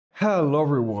Hello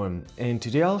everyone, and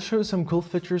today I'll show you some cool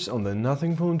features on the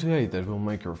Nothing Phone 2a that will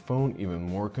make your phone even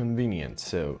more convenient.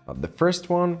 So the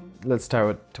first one, let's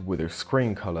start with your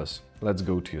screen colors. Let's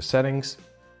go to your settings.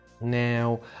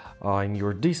 Now in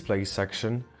your display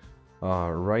section,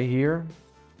 right here,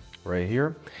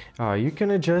 you can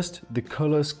adjust the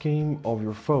color scheme of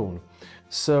your phone.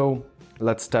 So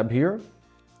let's tap here.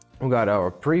 We got our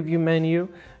preview menu.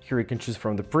 Here you can choose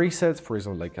from the presets, for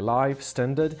example, like a live,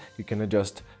 standard. You can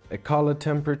adjust a color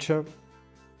temperature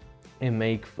and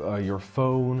make your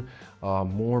phone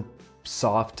more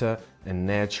softer and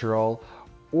natural,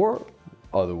 or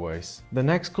otherwise. The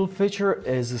next cool feature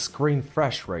is the screen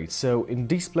refresh rate. So in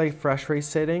display refresh rate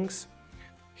settings,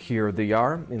 here they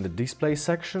are in the display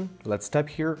section. Let's tap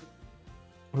here.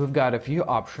 We've got a few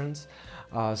options.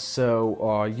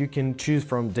 You can choose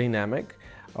from dynamic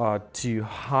to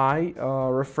high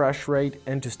refresh rate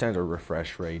and to standard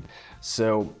refresh rate.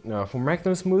 So for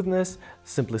maximum smoothness,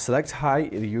 simply select high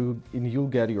and you'll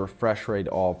get your refresh rate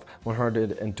of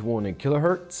 120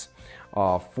 kHz.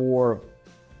 For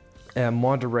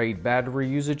moderate battery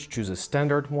usage, choose a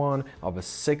standard one of a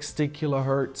 60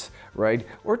 kHz, right?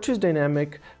 Or choose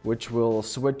dynamic, which will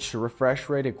switch refresh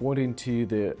rate according to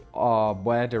the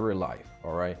battery life,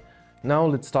 all right? Now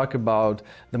let's talk about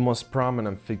the most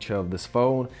prominent feature of this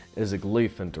phone is a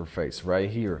glyph interface right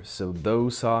here. So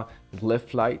those are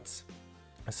glyph lights.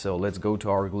 So let's go to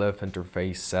our glyph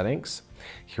interface settings.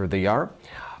 Here they are.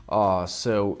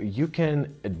 So you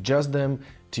can adjust them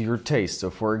to your taste.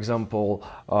 So for example,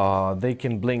 they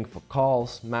can blink for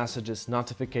calls, messages,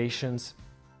 notifications.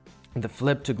 The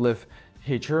flip to glyph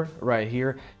feature right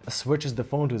here switches the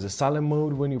phone to the silent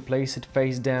mode when you place it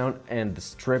face down, and the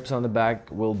strips on the back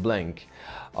will blink.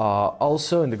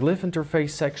 Also in the glyph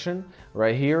interface section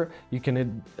right here, you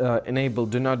can enable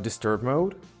do not disturb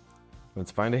mode. Let's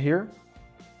find it here.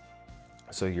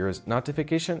 So here's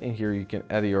notification, and here you can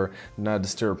add your not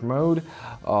disturb mode.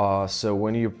 So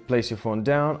when you place your phone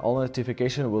down, all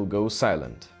notification will go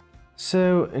silent.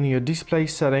 So in your display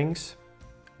settings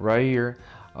right here,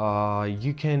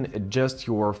 you can adjust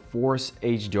your Force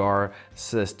HDR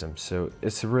system. So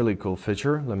it's a really cool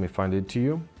feature. Let me find it to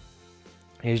you.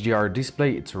 HDR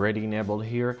display, it's already enabled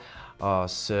here.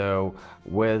 So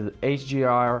with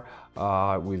HDR,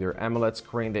 with your AMOLED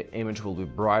screen, the image will be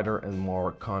brighter and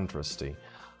more contrasty.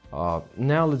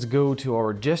 Now let's go to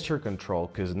our gesture control,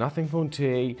 because Nothing Phone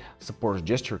 2a supports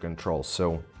gesture control.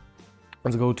 So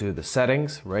let's go to the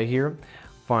settings right here,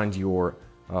 find your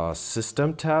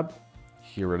system tab.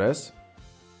 Here it is.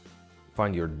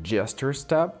 Find your gestures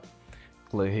tab,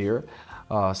 click here.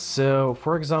 So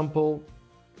for example,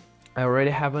 I already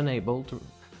have enabled,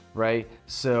 right?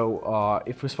 So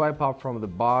if we swipe up from the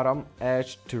bottom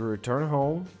edge to return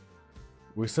home,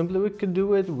 we can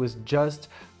do it with just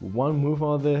one move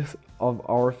of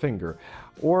our finger.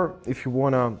 Or if you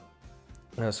wanna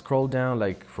scroll down,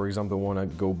 like for example, wanna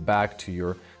go back to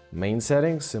your main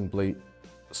settings, simply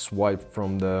swipe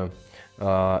from the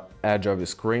edge of your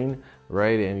screen,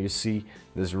 right? And you see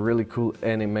this really cool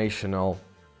animational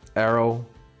arrow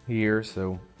here,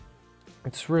 so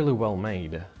it's really well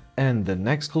made. And the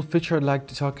next cool feature I'd like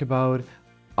to talk about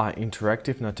are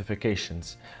interactive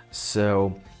notifications.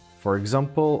 So for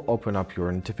example, open up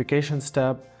your notifications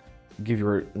tab, give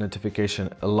your notification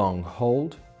a long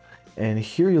hold, and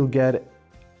here you'll get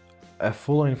a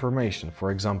full information. For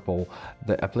example,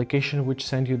 the application which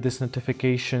sent you this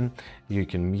notification, you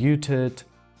can mute it,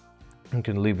 you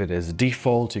can leave it as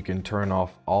default, you can turn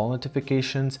off all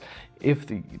notifications. If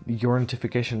your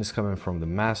notification is coming from the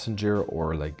messenger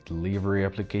or like delivery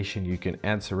application, you can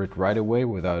answer it right away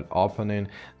without opening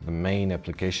the main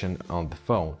application on the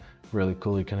phone. Really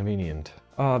cool and convenient.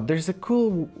 There's a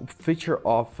cool feature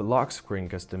of lock screen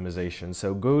customization.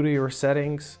 So go to your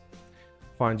settings,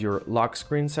 find your lock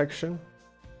screen section.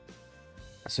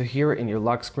 So here in your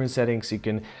lock screen settings, you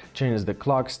can change the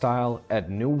clock style, add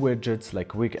new widgets like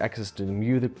quick access to the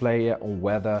music player or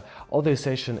weather. All the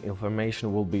essential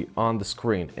information will be on the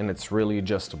screen, and it's really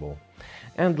adjustable.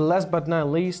 And last but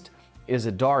not least is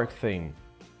a dark theme.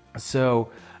 So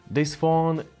this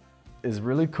phone is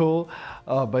really cool.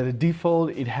 By the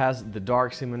default, it has the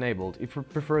dark theme enabled. If you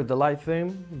prefer the light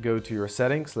theme, go to your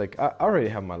settings. Like I already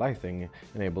have my light theme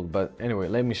enabled, but anyway,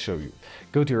 let me show you.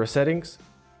 Go to your settings,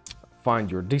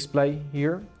 find your display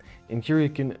here, and here you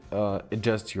can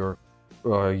adjust your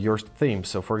theme.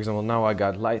 So for example, now I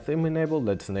got light theme enabled.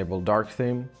 Let's enable dark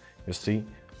theme. You see,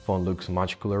 phone looks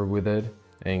much cooler with it.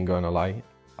 Ain't gonna lie,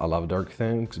 I love dark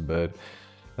themes, but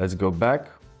let's go back.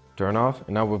 Turn off,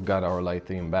 and now we've got our light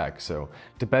theme back. So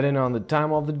depending on the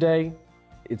time of the day,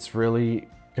 it's really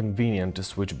convenient to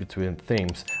switch between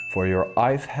themes for your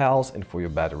eyes health and for your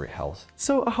battery health.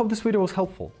 So I hope this video was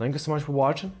helpful. Thank you so much for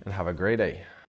watching and have a great day.